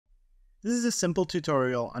This is a simple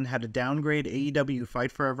tutorial on how to downgrade AEW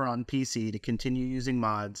Fight Forever on PC to continue using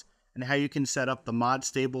mods, and how you can set up the mod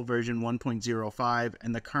stable version 1.05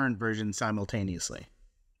 and the current version simultaneously.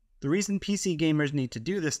 The reason PC gamers need to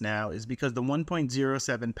do this now is because the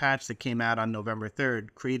 1.07 patch that came out on November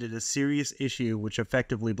 3rd created a serious issue which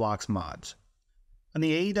effectively blocks mods. On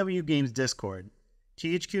the AEW Games Discord,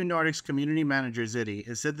 THQ Nordic's community manager Ziddy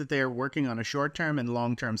has said that they are working on a short-term and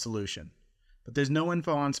long-term solution, but there's no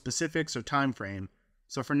info on specifics or time frame,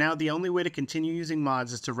 so for now the only way to continue using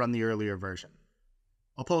mods is to run the earlier version.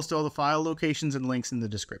 I'll post all the file locations and links in the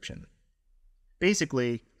description.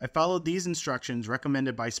 Basically, I followed these instructions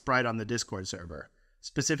recommended by Sprite on the Discord server,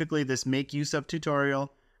 specifically this make use of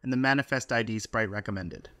tutorial and the manifest ID Sprite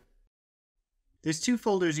recommended. There's two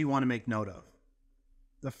folders you want to make note of.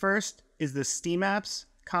 The first is the steamapps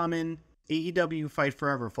common AEW Fight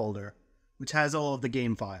Forever folder, which has all of the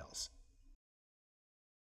game files.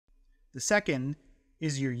 The second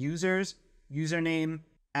is your users, username,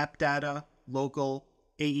 AppData, local,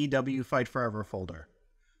 AEW Fight Forever folder,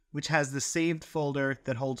 which has the saved folder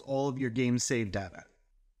that holds all of your game's save data.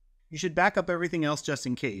 You should back up everything else just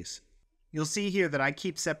in case. You'll see here that I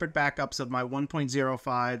keep separate backups of my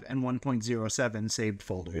 1.05 and 1.07 saved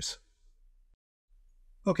folders.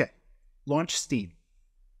 Okay, launch Steam.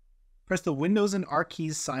 Press the Windows and R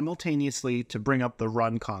keys simultaneously to bring up the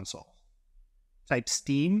Run console. Type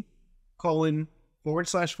steam://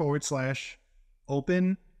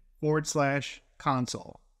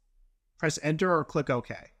 open//console. Press Enter or click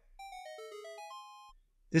OK.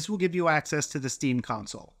 This will give you access to the Steam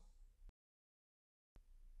console.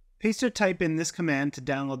 Paste or type in this command to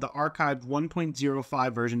download the archived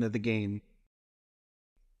 1.05 version of the game,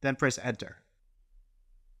 then press Enter.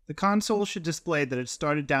 The console should display that it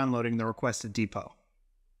started downloading the requested depot.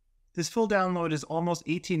 This full download is almost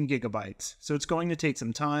 18 gigabytes, so it's going to take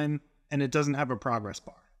some time, and it doesn't have a progress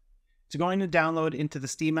bar. It's going to download into the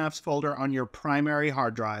steamapps folder on your primary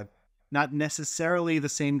hard drive, not necessarily the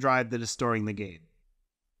same drive that is storing the game.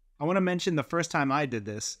 I want to mention the first time I did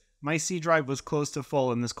this, my C drive was close to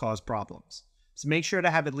full and this caused problems. So make sure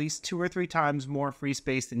to have at least 2 or 3 times more free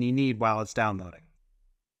space than you need while it's downloading.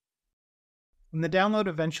 When the download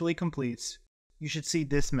eventually completes, you should see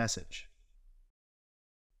this message.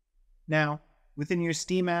 Now, within your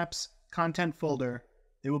steamapps content folder,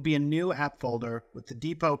 there will be a new app folder with the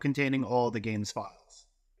depot containing all the game's files.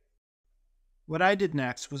 What I did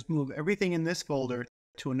next was move everything in this folder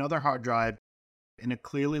to another hard drive in a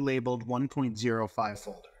clearly labeled 1.05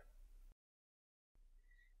 folder.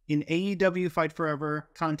 In AEWFightForever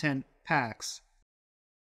Content Paks,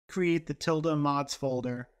 create the ~mods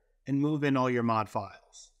folder and move in all your mod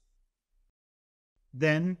files.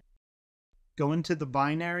 Then, go into the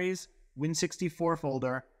Binaries Win64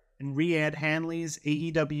 folder and re-add Hanley's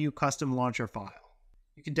AEW custom launcher file.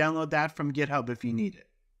 You can download that from GitHub if you need it.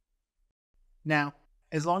 Now,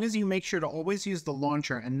 as long as you make sure to always use the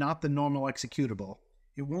launcher and not the normal executable,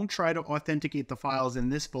 it won't try to authenticate the files in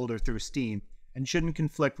this folder through Steam and shouldn't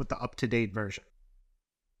conflict with the up-to-date version.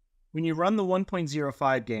 When you run the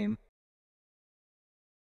 1.05 game,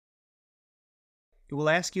 it will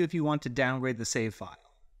ask you if you want to downgrade the save file.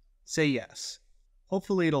 Say yes.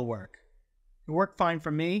 Hopefully it'll work. It worked fine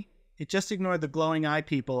for me. It just ignored the glowing eye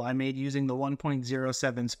people I made using the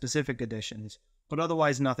 1.07 specific editions, but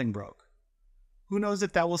otherwise nothing broke. Who knows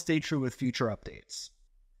if that will stay true with future updates,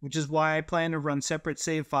 which is why I plan to run separate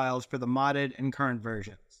save files for the modded and current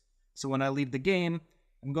versions. So when I leave the game,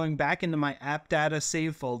 I'm going back into my AppData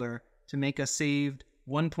save folder to make a saved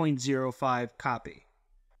 1.05 copy.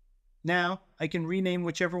 Now, I can rename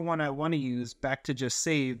whichever one I want to use back to just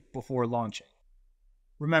save before launching.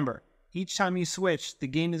 Remember, each time you switch, the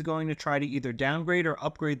game is going to try to either downgrade or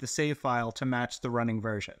upgrade the save file to match the running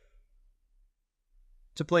version.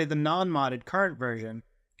 To play the non-modded current version,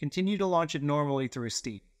 continue to launch it normally through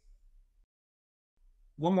Steam.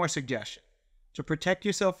 One more suggestion. To protect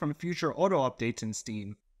yourself from future auto updates in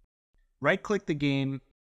Steam, right-click the game,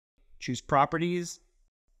 choose Properties,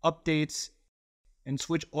 Updates, and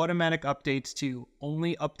switch Automatic Updates to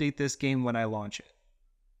Only Update this game when I launch it.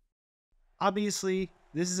 Obviously,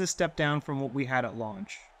 this is a step down from what we had at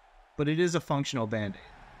launch, but it is a functional band-aid.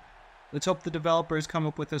 Let's hope the developers come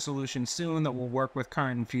up with a solution soon that will work with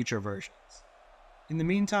current and future versions. In the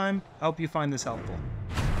meantime, I hope you find this helpful.